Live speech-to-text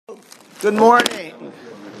Good morning.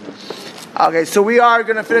 Okay, so we are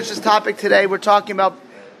going to finish this topic today. We're talking about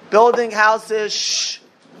building houses,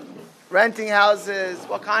 renting houses,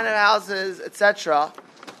 what kind of houses, etc.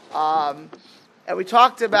 And we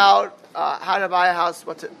talked about how to buy a house.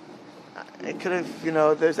 It could have,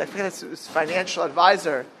 I think it was financial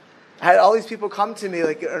advisor. I had all these people come to me,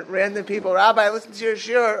 like random people. Rabbi, I listened to your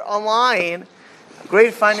shiur online.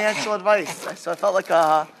 Great financial advice. So I felt like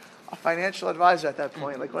a financial advisor at that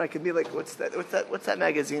point. Like when I could be like, what's that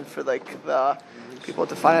magazine for like the people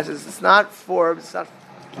with the finances? It's not Forbes.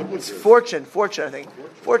 It's Fortune. I think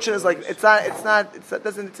Fortune is like it's not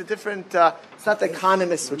a different. It's not The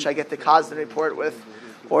Economist, which I get the Cosby report with,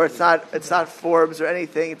 or it's not Forbes or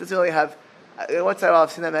anything. It doesn't really have. Once I've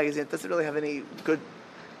seen that magazine, it doesn't really have any good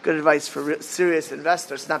advice for serious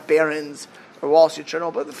investors. It's not Barron's or Wall Street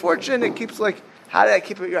Journal, but the Fortune, it keeps like how to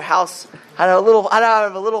keep your house, how to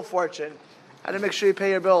have a little fortune, how to make sure you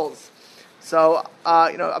pay your bills. So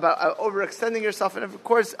about overextending yourself, and of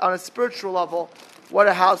course on a spiritual level, what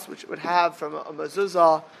a house which would have from a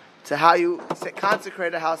mezuzah to how you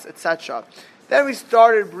consecrate a house, etc. Then we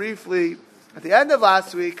started briefly at the end of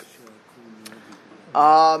last week.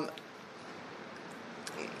 What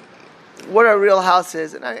a real house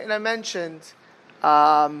is, and I mentioned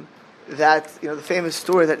that the famous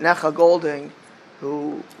story that Necha Golding,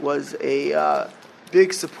 who was a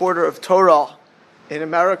big supporter of Torah in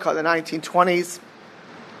America in the 1920s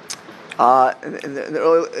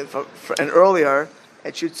and earlier,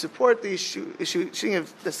 and she would support the issue. She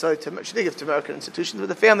didn't give to American institutions, but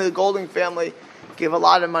the Golding family, gave a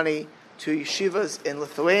lot of money to yeshivas in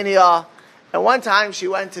Lithuania. And one time she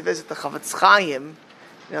went to visit the Chavetz Chaim.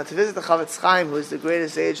 To visit the Chavetz Chaim, who was the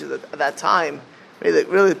greatest sage of that time,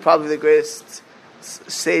 really probably the greatest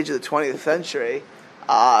sage of the 20th century.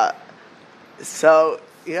 So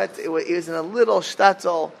he was in a little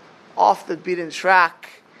shtetl off the beaten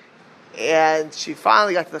track, and she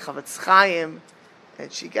finally got to the Chavetz Chaim,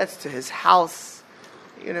 and she gets to his house.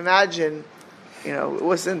 You can imagine, it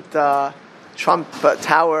wasn't Trump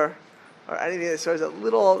Tower or anything. So it was a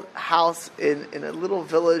little house in a little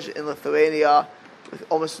village in Lithuania with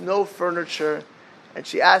almost no furniture, and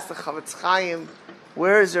she asked the Chavetz Chaim,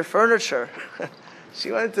 "Where is your furniture?" She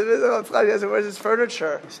went to visit Chavetz Chaim. She asked him, "Where's his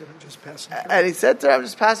furniture?" He said, "I'm just passing through." And he said to her, "I'm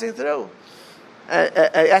just passing through." And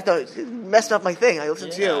I thought, "You messed up my thing. I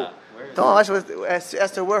listened to you."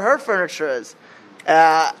 Asked her where her furniture is,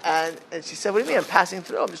 and she said, "What do you mean? I'm passing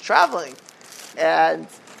through. I'm just traveling." And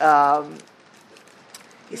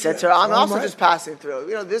he said to her, "I'm also just passing through.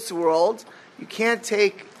 This world, you can't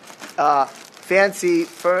take fancy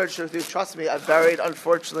furniture with you. Trust me, I've buried,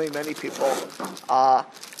 unfortunately, many people.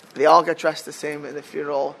 They all get dressed the same in the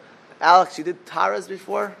funeral." Alex, you did taras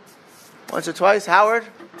before? Once or twice? Howard?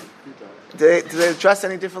 Do they dress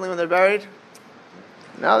any differently when they're buried?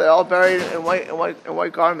 No, they're all buried in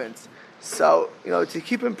white garments. So, to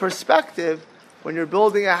keep in perspective, when you're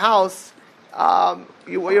building a house,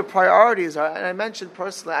 what your priorities are. And I mentioned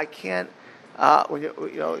personally, I can't. When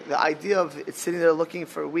the idea of it sitting there looking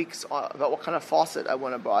for weeks about what kind of faucet I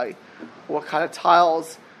want to buy, what kind of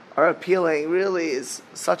tiles are appealing, really is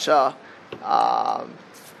such a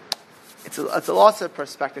it's a loss of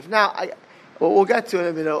perspective. Now, we'll get to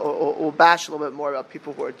it. We'll bash a little bit more about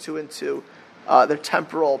people who are too into their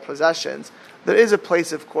temporal possessions. There is a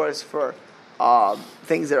place, of course, for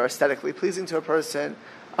things that are aesthetically pleasing to a person,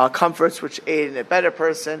 comforts which aid in a better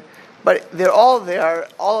person. But they're all there.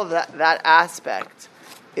 All of that aspect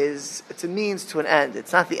it's a means to an end.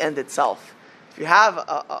 It's not the end itself. If you have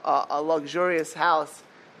a luxurious house,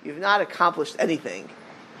 you've not accomplished anything.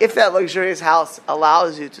 If that luxurious house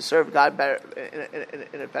allows you to serve God better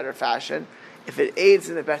in a better fashion, if it aids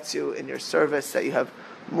and abets you in your service, that you have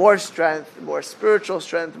more strength, more spiritual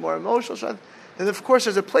strength, more emotional strength, then of course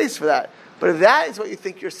there's a place for that. But if that is what you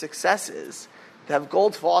think your success is, to have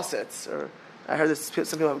gold faucets, or I heard some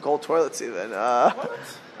people have gold toilets even.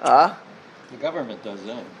 The government does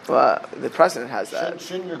that. Well, the president has that.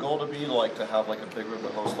 Shouldn't your goal to be to have a bigger to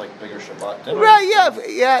host bigger Shabbat dinners? Right?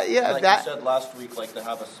 Yeah. Like you said last week, to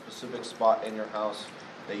have a specific spot in your house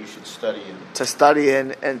that you should study in. To study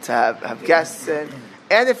in and to have guests in,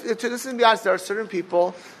 and if to listen, to be honest, there are certain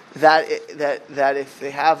people that if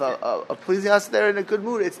they have a pleasing house, they're in a good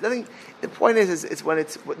mood. It's nothing. The point is when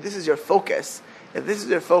this is your focus. If this is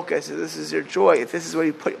your focus, if this is your joy, if this is where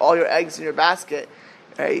you put all your eggs in your basket,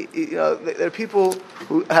 right? There are people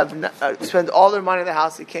who have spend all their money in the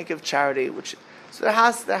house. They can't give charity, so the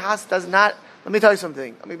house does not. Let me tell you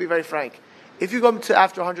something. Let me be very frank. If you go to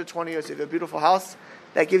after 120 years, you have a beautiful house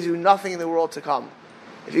that gives you nothing in the world to come.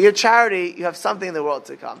 If you give charity, you have something in the world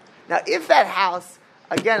to come. Now, if that house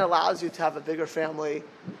again, allows you to have a bigger family,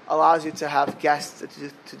 allows you to have guests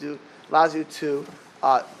allows you to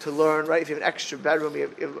learn, right? If you have an extra bedroom,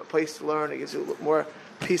 you have a place to learn, it gives you more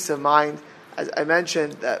peace of mind. As I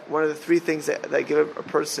mentioned, that one of the three things that give a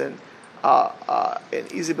person an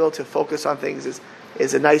easy ability to focus on things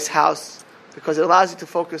is a nice house, because it allows you to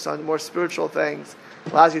focus on more spiritual things,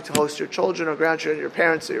 allows you to host your children or grandchildren, your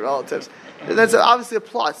parents or your relatives. And that's obviously a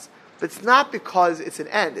plus, but it's not because it's an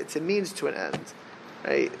end, it's a means to an end.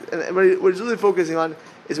 Right? And what it's really focusing on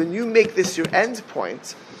is when you make this your end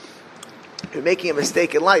point, you're making a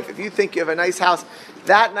mistake in life. If you think you have a nice house,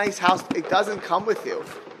 that nice house, it doesn't come with you.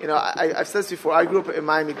 You know, I've said this before, I grew up in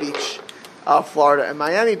Miami Beach, Florida, and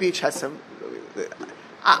Miami Beach has some,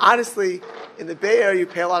 honestly, in the Bay Area you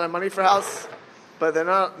pay a lot of money for a house, but they're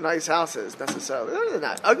not nice houses necessarily. They're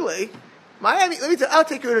not ugly. Miami, I'll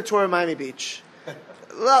take you on a tour of Miami Beach.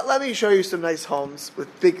 Let me show you some nice homes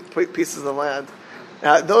with big pieces of land.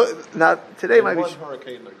 Now today in Miami one Beach,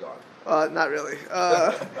 hurricane they're gone. not really.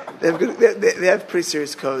 They have pretty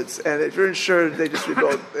serious codes, and if you're insured, they just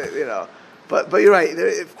rebuild. You know, but you're right.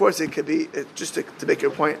 Of course, it could be just to make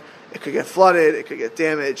your point. It could get flooded. It could get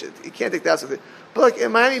damaged. You can't take that sort of thing. But like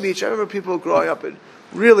in Miami Beach, I remember people growing up in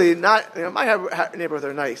really not. You know, my neighborhoods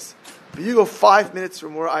are nice, but you go 5 minutes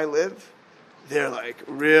from where I live, they're like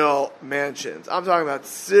real mansions. I'm talking about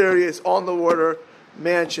serious on the water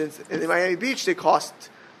mansions. In Miami Beach, they cost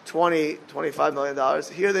 $25 million.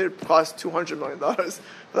 Here, they cost $200 million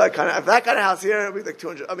for that kind of house. Here, it would be like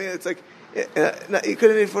 200. I mean, it's like you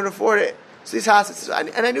couldn't even afford it. So these houses, and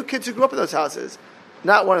I knew kids who grew up in those houses.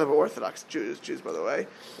 Not one of them were Orthodox Jews, by the way,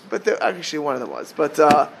 but actually one of them was. But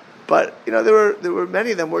you know, there were many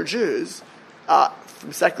of them were Jews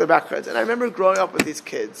from secular backgrounds. And I remember growing up with these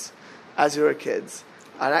kids as we were kids,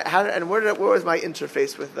 and where was my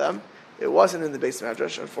interface with them? It wasn't in the base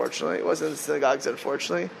madrash, unfortunately. It wasn't in the synagogues,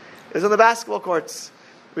 unfortunately. It was on the basketball courts.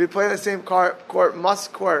 We played in the same court, Muss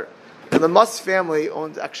Court. And the Muss family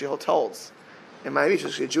owned actually hotels in Miami Beach,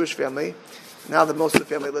 actually a Jewish family. Now most of the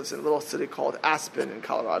family lives in a little city called Aspen in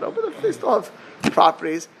Colorado, but they still have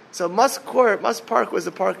properties. So Muss Park was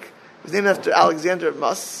a park. It was named after Alexander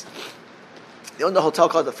Muss. They owned a hotel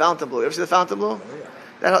called the Fontainebleau. You ever see the Fontainebleau? Oh, yeah.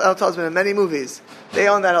 That hotel's been in many movies. They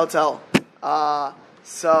own that hotel. And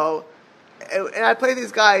I played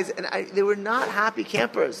these guys, and they were not happy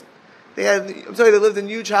campers. They lived in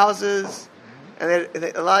huge houses, and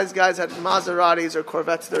a lot of these guys had Maseratis or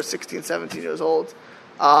Corvettes. They're 16, 17 years old.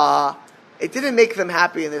 It didn't make them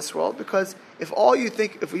happy in this world, because if you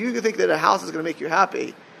think that a house is going to make you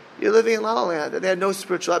happy, you're living in La La Land. And they had no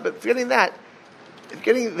spiritual, but even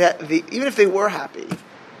if they were happy,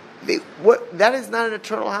 that is not an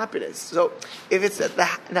eternal happiness. So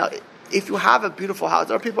if you have a beautiful house,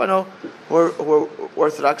 there are people I know who are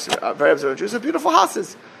Orthodox, very observant Jews, have beautiful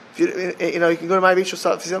houses. If you can go to Miami Beach or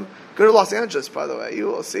see them. Go to Los Angeles, by the way. You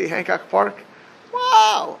will see Hancock Park.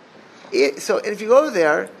 Wow! And if you go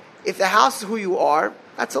there, if the house is who you are,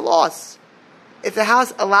 that's a loss. If the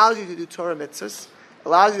house allows you to do Torah mitzvahs,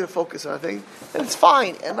 allows you to focus on a thing, then it's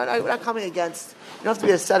fine. And we're not coming against, you don't have to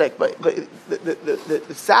be ascetic, but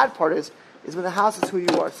the sad part is when the house is who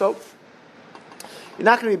you are. So, you're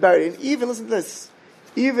not going to be buried. And even, listen to this,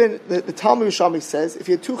 even the Talmud Yerushalmi says, if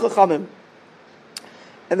you had two Chachamim,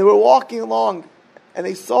 and they were walking along, and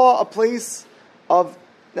they saw a place now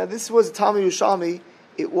this was Talmud Yerushalmi,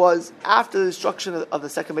 it was after the destruction of the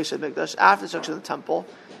second Beis Hamikdash, after the destruction of the temple.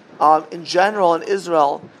 In general, in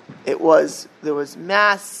Israel, there was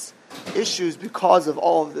mass issues because of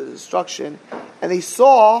all of the destruction, and they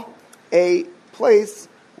saw a place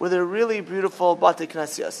where there were really beautiful Batei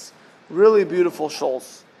Knesias, really beautiful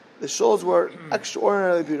shoals. The shoals were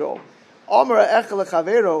extraordinarily beautiful. Look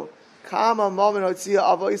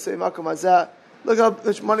how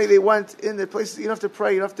much money they went in the places. You don't have to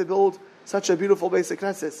pray. You don't have to build such a beautiful basic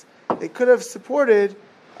Knesset. They could have supported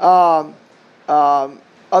other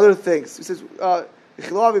things. He says, aren't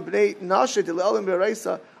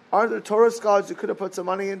there Torah scholars you could have put some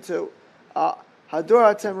money into? Hador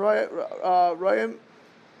Atem Royim.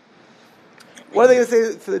 What are they going to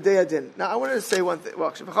say for the day Adin? Now, I wanted to say one thing.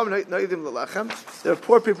 Well, there are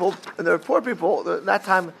poor people, and there are poor people, that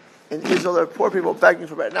time in Israel, there are poor people begging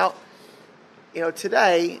for bread. Now,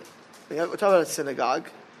 today, we're talking about a synagogue.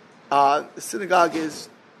 The synagogue is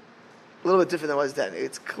a little bit different than it was then.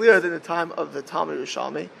 It's clear that in the time of the Talmud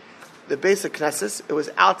Yerushalmi, the basic Knesset, it was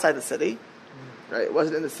outside the city, right? It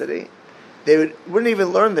wasn't in the city. They wouldn't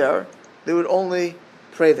even learn there. They would only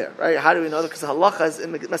pray there, right? How do we know that? Because the halachas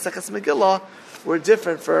in Maseches Megillah were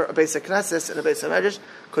different for a basic Knesset and a basic Medrash,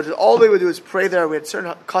 because all they would do is pray there. We had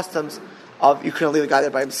certain customs of you couldn't leave the guy there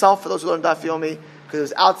by himself. For those who learn Daf Yomi, because it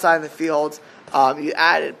was outside in the fields.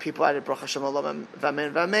 People added Baruch Hashem Olam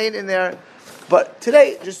Vamein in there. But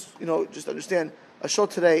today, just understand, a shul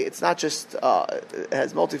today, it's not just, it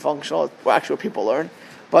has multifunctional, actually what people learn.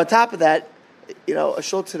 But on top of that, a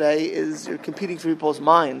shul today is you're competing for people's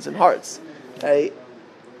minds and hearts. Right?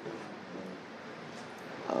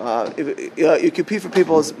 You compete for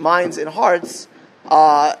people's minds and hearts,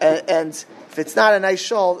 and if it's not a nice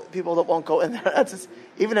shul, people won't go in there.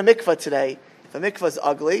 Even a mikvah today, if a mikvah is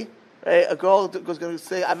ugly, right? A girl goes going to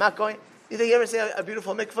say, "I'm not going." You think you ever see a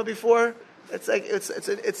beautiful mikvah before? It's like it's a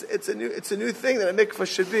new thing that a mikvah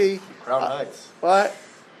should be. Crown Heights. What?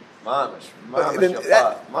 Mamish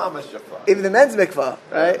Jaffa. Even the men's mikvah,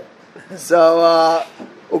 right? So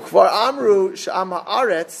ukvar amru sha'am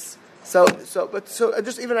haaretz. So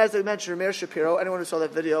just even as I mentioned, Meir Shapiro. Anyone who saw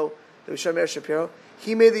that video that we showed Meir Shapiro,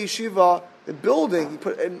 he made the yeshiva, the building. He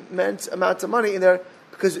put immense amounts of money in there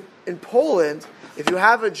because in Poland, if you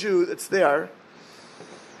have a Jew that's there,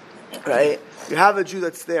 right? You have a Jew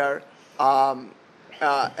that's there, and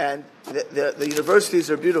the universities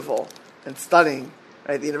are beautiful and stunning.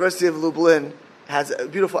 Right? The University of Lublin has a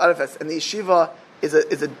beautiful edifice, and the yeshiva is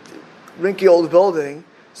a rinky old building.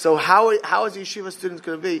 So how is the yeshiva students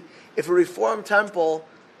going to be? If a Reform temple,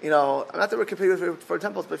 I'm not that we're competing with Reform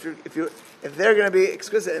temples, but if they're going to be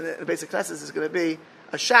exquisite and the basic Knesset is going to be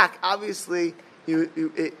a shack, obviously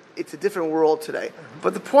it's a different world today. Mm-hmm.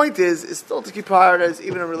 But the point is still to keep priorities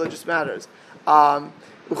even in religious matters. Uchvar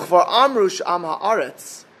amrush am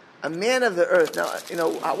haaretz, a man of the earth. Now,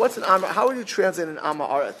 what's an am? How would you translate an am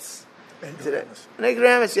haaretz? An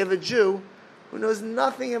ignoramus. You have a Jew who knows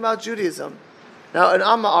nothing about Judaism. Now, an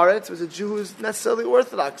am haaretz was a Jew who's necessarily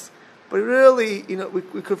Orthodox, but really, we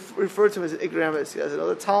could refer to him as an ignoramus. He doesn't know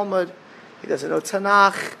the Talmud. He doesn't know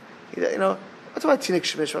Tanakh. That's why Tinik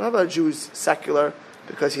Shemish. I'm not about a Jew who's secular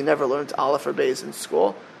because he never learned Aleph or Beis in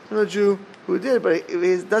school. I'm a Jew who did, but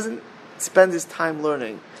he doesn't spend his time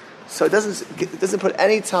learning. So it doesn't put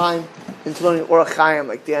any time into learning Orach Chaim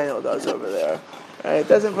like Daniel does over there. Right? It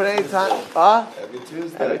doesn't put any time. Every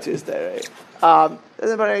Tuesday, right?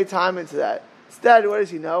 Doesn't put any time into that. Instead, what does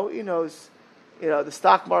he know? He knows, the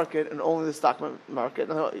stock market and only the stock market.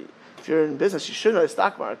 If you're in business, you should know the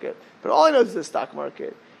stock market. But all he knows is the stock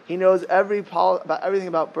market. He knows about everything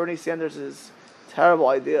about Bernie Sanders' terrible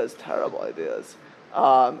ideas,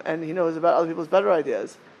 and he knows about other people's better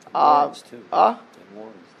ideas. Warren's too.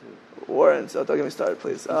 Warren, so don't get me started,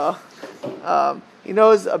 please. He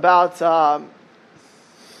knows about.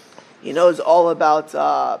 He knows all about.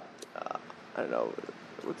 I don't know.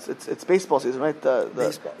 It's baseball season, right?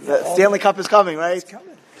 The Stanley Cup is coming, right? It's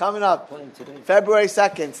coming up. Playing today. February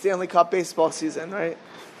 2nd, Stanley Cup baseball season, right?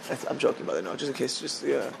 I'm joking, brother. No, just in case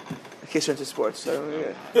you're into sports. So,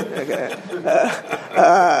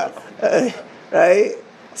 right?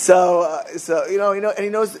 So and he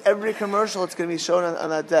knows every commercial that's going to be shown on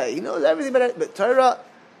that day. He knows everything but Torah.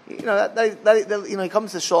 He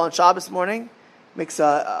comes to shul on Shabbos morning, makes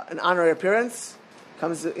an honorary appearance.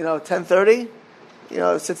 Comes 10:30.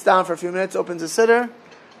 Sits down for a few minutes, opens a siddur,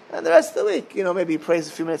 and the rest of the week, maybe he prays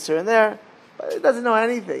a few minutes here and there, but he doesn't know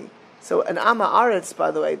anything. So an Am Haaretz, by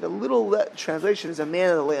the way, the little translation is a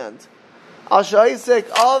man of the land. Al Sha'isik,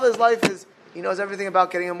 all of his life is, he knows everything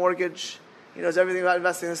about getting a mortgage, he knows everything about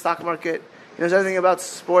investing in the stock market, he knows everything about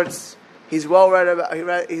sports, he's well read about, he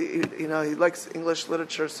likes English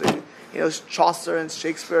literature, so he knows Chaucer and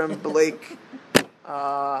Shakespeare and Blake,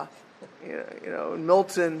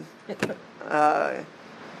 Milton.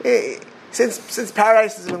 Since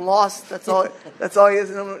paradise has been lost, that's all he is.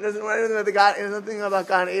 He doesn't know anything about the God. He knows nothing about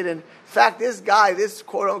Gan Eden. In fact, this guy, this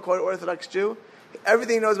quote unquote Orthodox Jew,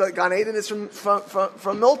 everything he knows about Gan Eden is from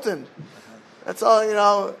Milton. That's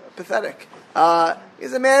all. Pathetic.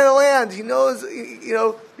 He's a man of the land. He knows.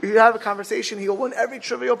 You have a conversation, he'll win every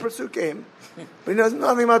Trivial Pursuit game, but he knows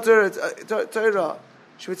nothing about Torah.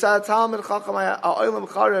 For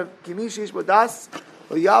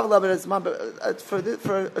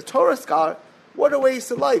a Torah scholar, what a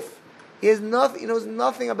waste of life. He knows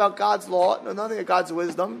nothing about God's law, knows nothing about God's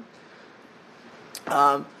wisdom.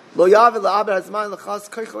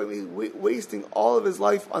 Wasting all of his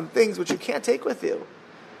life on things which you can't take with you.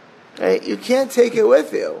 Right? You can't take it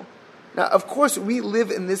with you. Now, of course, we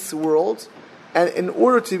live in this world, and in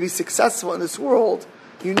order to be successful in this world,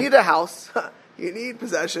 you need a house. You need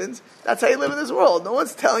possessions. That's how you live in this world. No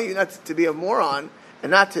one's telling you not to be a moron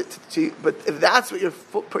and not to but if that's what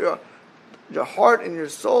your heart and your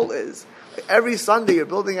soul is, every Sunday you're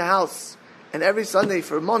building a house, and every Sunday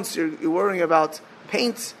for months you're worrying about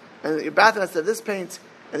paint, and your bathroom has to have this paint,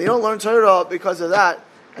 and you don't learn Torah because of that,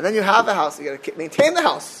 and then you have a house, you got to maintain the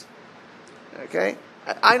house. Okay?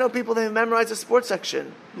 I know people that memorize the sports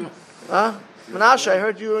section. Menashe, I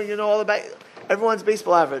heard you know all about everyone's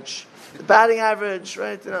baseball average. The batting average,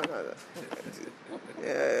 right? No.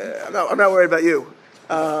 I'm not worried about you.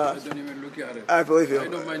 I don't even look at it. I believe you. I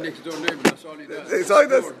know my next door neighbor, that's all he does. It's all he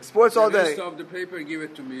does. Sports all day. The rest of the paper, give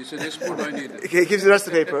it to me. He said, this sport I need it. He gives you the rest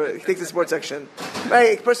of the paper. He takes the sports section.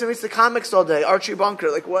 Right, a person reads the comics all day. Archie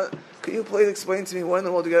Bunker. Like, what? Could you please explain to me when in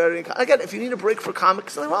the world you get reading comics? Again, if you need a break for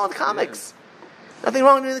comics, nothing wrong with comics. Yeah. Nothing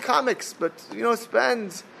wrong with reading the comics. But,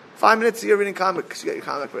 spend 5 minutes a year reading comics. You get your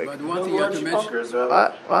comic break. But one thing you have to mention...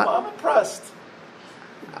 What? I'm impressed.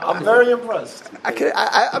 I'm very impressed.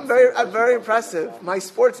 I'm very impressive. My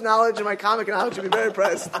sports knowledge and my comic knowledge would be very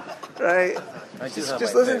impressed, right? Just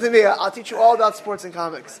listen to me. I'll teach you all about sports and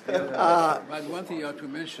comics. But one thing you have to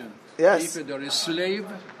mention: yes, people that are a slave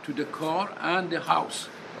to the car and the house.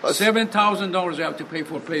 $7,000 you have to pay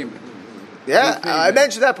for payment. Yeah, I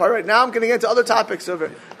mentioned that part. Right now, I'm getting into other topics over.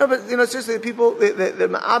 No, but seriously, people they're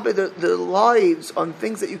their lives on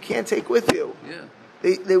things that you can't take with you. Yeah.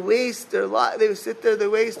 They waste their life. They sit there. They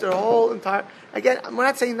waste their whole entire. Again, we're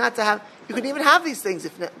not saying not to have. You can even have these things,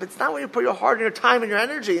 but it's not what you put your heart and your time and your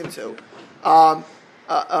energy into. And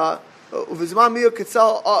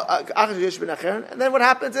then what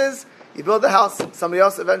happens is you build a house. Somebody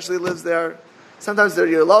else eventually lives there. Sometimes they're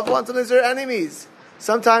your loved ones. Sometimes they're enemies.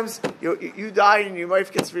 Sometimes you die and your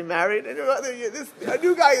wife gets remarried, and a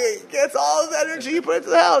new guy gets all the energy you put into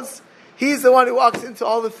the house. He's the one who walks into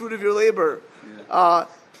all the fruit of your labor. And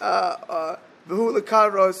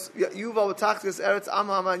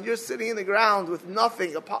you're sitting in the ground with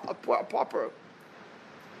nothing, a pauper.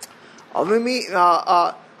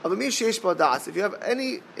 If you have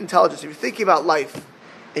any intelligence, if you're thinking about life,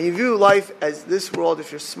 and you view life as this world,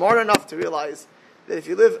 if you're smart enough to realize that if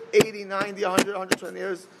you live 80, 90, 100, 120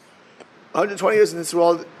 years in this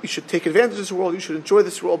world, you should take advantage of this world, you should enjoy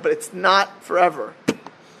this world, but it's not forever.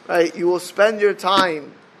 Right? You will spend your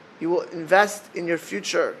time. You will invest in your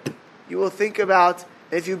future. You will think about,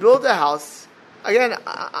 if you build a house, again,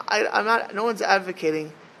 I'm not, no one's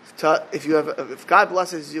advocating if God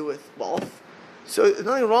blesses you with wealth. So there's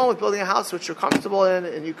nothing wrong with building a house which you're comfortable in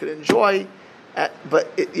and you could enjoy, but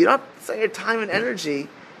you're not spending your time and energy,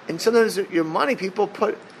 and sometimes your money, people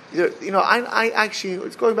put, I actually,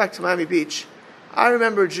 it's going back to Miami Beach, I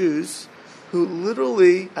remember Jews who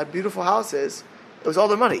literally had beautiful houses. It was all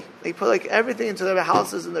their money. They put everything into their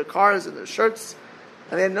houses and their cars and their shirts,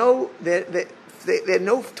 and they had no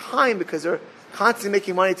time because they're constantly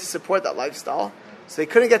making money to support that lifestyle. So they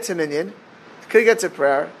couldn't get to minyan, they couldn't get to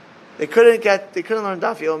prayer, they couldn't learn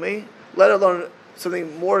Daf Yomi, let alone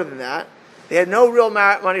something more than that. They had no real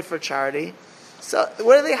money for charity. So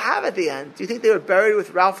what do they have at the end? Do you think they were buried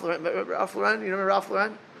with Ralph Lauren? Ralph Lauren? You remember Ralph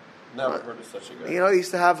Lauren? Never heard of such a guy. He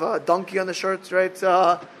used to have a donkey on the shirts, right? In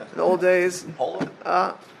the old days. Polo?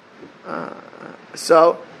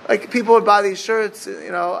 So, people would buy these shirts,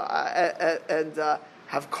 and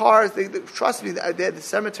have cars. Trust me, they had the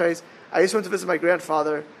cemeteries. I used to went to visit my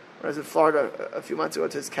grandfather when I was in Florida a few months ago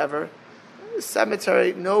to his kever. The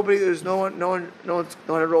cemetery, there's no one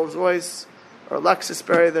had Rolls Royce or Lexus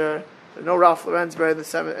buried there. There's no Ralph Lauren's buried in the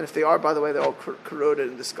cemetery, and if they are, by the way, they're all corroded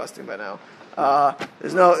and disgusting by now.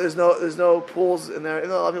 There's no pools in there. A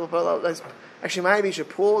lot of people put a lot of nice. Actually, Miami Beach, a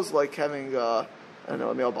pool is like having a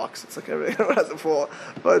mailbox. It's like everyone has a pool,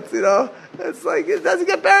 but it's like it doesn't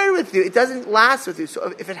get buried with you. It doesn't last with you.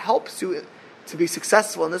 So if it helps you to be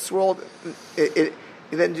successful in this world, but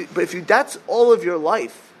if that's all of your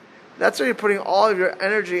life, that's where you're putting all of your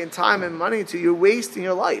energy and time and money into. You're wasting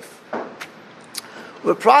your life.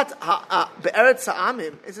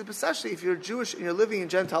 Especially if you're Jewish and you're living in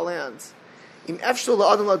Gentile lands. Okay,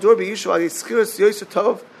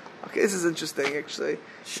 this is interesting, actually.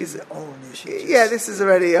 This is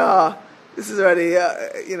already,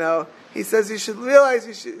 he says you should realize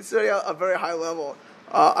it's already a very high level.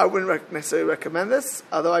 I wouldn't necessarily recommend this,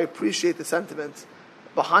 although I appreciate the sentiment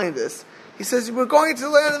behind this. He says, we're going to the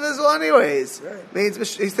land of Israel anyways. Right. Means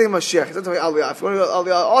he's thinking Mashiach. He's not talking about Aliyah. If you want to go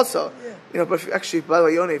Aliyah also, but by the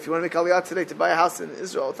way, Yoni, if you want to make Aliyah today to buy a house in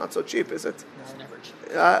Israel, it's not so cheap, is it? No, it's never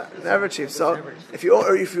cheap. Never cheap. So if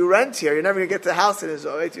you rent here, you're never going to get the house in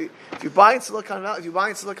Israel. Right? If you buy in Silicon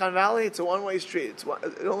Valley, it's a one-way street.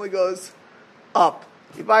 It only goes up.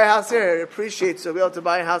 If you buy a house here, it appreciates. You'll be able to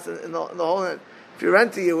buy a house in the whole land. If you're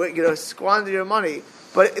renting, you squander your money.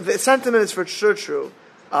 But the sentiment is for sure true.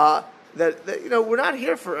 That we're not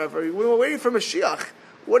here forever. We're waiting for Mashiach.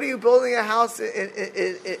 What are you building a house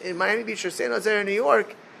in Miami Beach or San Jose or New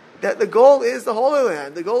York? That the goal is the Holy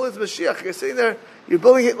Land. The goal is Mashiach. You're sitting there, you're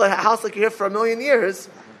building it like a house like you're here for 1,000,000 years.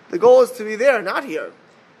 The goal is to be there, not here.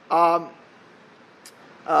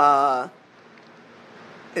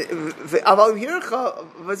 If you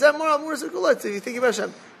think about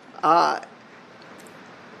Hashem,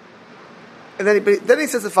 and then he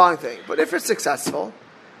says the following thing: but if you're successful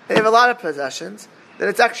and you have a lot of possessions, then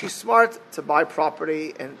it's actually smart to buy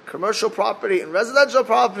property and commercial property and residential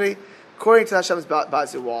property according to Hashem's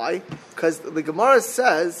Bazi. Why? Because the Gemara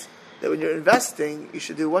says that when you're investing, you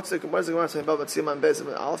should do what's the Gemara saying about Siman Beis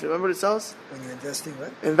and Aleph? You remember what it says? When you're investing,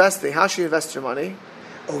 what? Investing. How should you invest your money?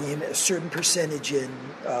 A certain percentage in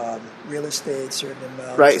real estate, certain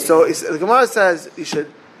amount. Right. So the Gemara says you should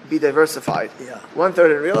be diversified. Yeah.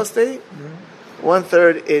 1/3 in real estate,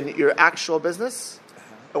 1/3 in your actual business,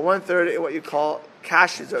 and 1/3 in what you call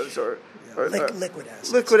cash reserves or liquid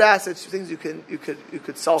assets. Liquid assets, things you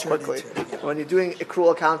could sell quickly. Into, When you're doing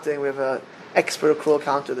accrual accounting, we have an expert accrual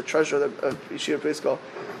accounter, the treasurer of Yeshiva Preschool.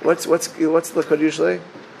 What's liquid usually?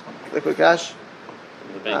 Liquid cash.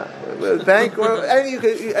 The bank or any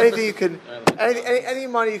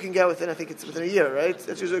money you can get within. I think it's within a year, right?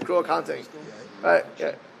 That's usually accrual accounting, right?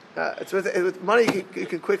 Yeah. It's with money you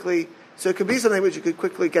can quickly. So it could be something which you could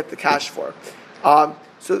quickly get the cash for.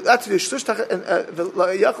 So that's the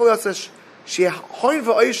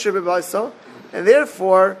and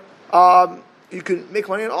therefore you can make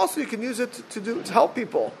money, and also you can use it to help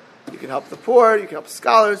people. You can help the poor. You can help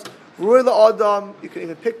scholars. You can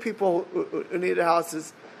even pick people who need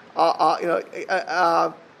houses.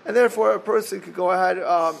 And therefore a person could go ahead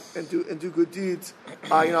and do good deeds.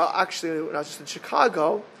 Actually, when I was just in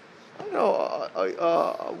Chicago, I know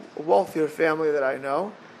a wealthier family that I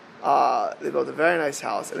know. They built a very nice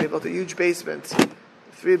house, and they built a huge basement,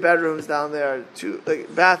 3 bedrooms down there, 2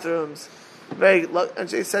 bathrooms. And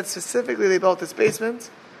they said specifically they built this basement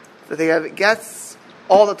that they have guests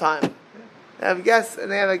all the time. They have guests,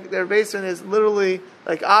 and they have their basement is literally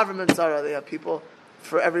like Avram and Sarah. They have people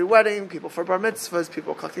for every wedding, people for bar mitzvahs,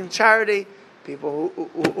 people collecting charity, people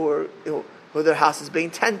who their house is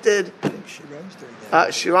being tented. I think Shiran's doing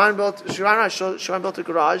that. Shiran built a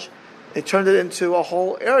garage. They turned it into a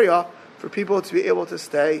whole area for people to be able to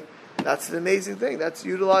stay. That's an amazing thing. That's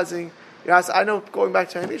utilizing your house. I know, going back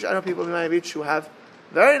to Miami Beach, I know people in Miami Beach who have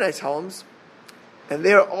very nice homes, and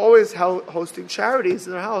they're always hosting charities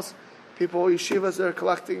in their house. People, yeshivas, that are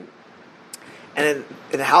collecting. And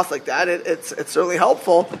in a house like that, it's certainly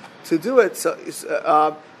helpful to do it. So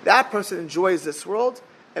that person enjoys this world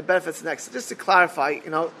and benefits the next. So just to clarify,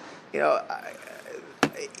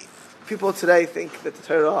 people today think that the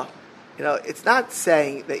Torah, it's not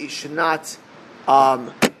saying that you should not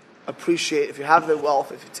appreciate, if you have the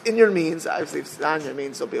wealth, if it's in your means. Obviously, if it's not in your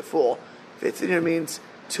means, don't be a fool. If it's in your means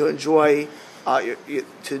to enjoy. To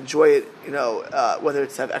enjoy it, whether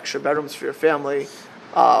it's to have extra bedrooms for your family,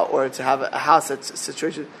 or to have a house that's a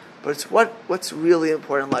situation. But it's what's really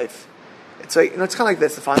important in life. It's like it's kind of like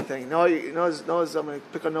this. The fun thing. Noah's I'm going to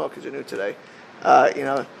pick on Noah because you're new today.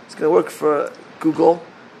 He's going to work for Google.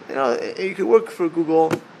 You could work for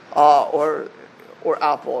Google or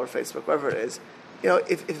Apple or Facebook, whatever it is.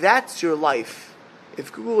 If that's your life,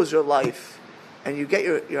 if Google is your life, and you get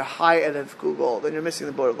your high end of Google, then you're missing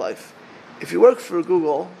the boat of life. If you work for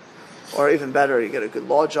Google, or even better, you get a good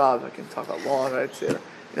law job. I can talk about law right there.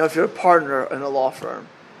 If you're a partner in a law firm,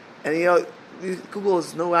 and Google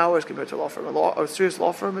is no hours compared to a law firm. A serious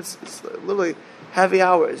law firm, it's literally heavy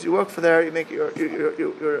hours. You work for there, you make your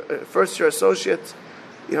first year associate.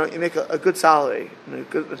 You make a good salary in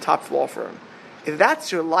a top law firm. If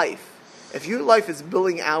that's your life, if your life is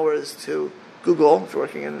billing hours to Google, if you're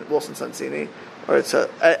working in Wilson Sonsini, or it's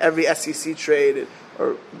every SEC trade.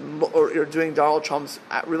 Or you're doing Donald Trump's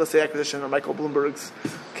real estate acquisition or Michael Bloomberg's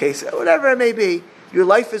case, whatever it may be, your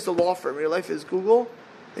life is the law firm, your life is Google,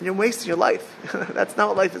 then you're wasting your life. That's not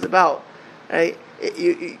what life is about. Right?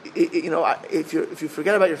 If you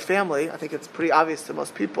forget about your family, I think it's pretty obvious to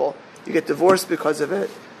most people, you get divorced because of it,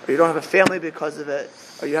 or you don't have a family because of it,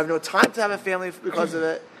 or you have no time to have a family because of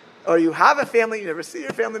it, or you have a family, you never see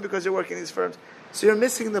your family because you're working in these firms, so you're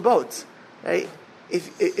missing the boat. Right?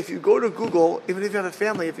 If you go to Google, even if you have a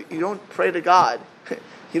family, if you don't pray to God,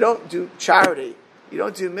 you don't do charity, you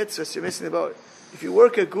don't do mitzvahs, you're missing the boat. If you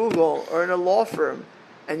work at Google or in a law firm,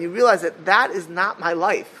 and you realize that is not my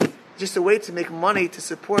life, just a way to make money to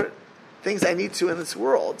support things I need to in this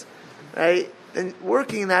world, right? Then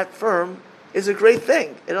working in that firm is a great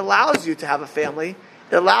thing. It allows you to have a family.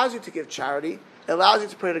 It allows you to give charity. It allows you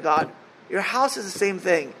to pray to God. Your house is the same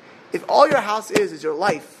thing. If all your house is your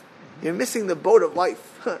life, you're missing the boat of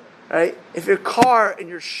life, right? If your car and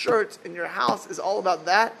your shirt and your house is all about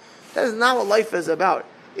that, that is not what life is about.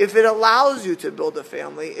 If it allows you to build a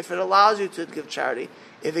family, if it allows you to give charity,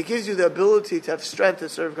 if it gives you the ability to have strength to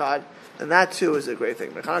serve God, then that too is a great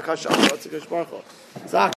thing.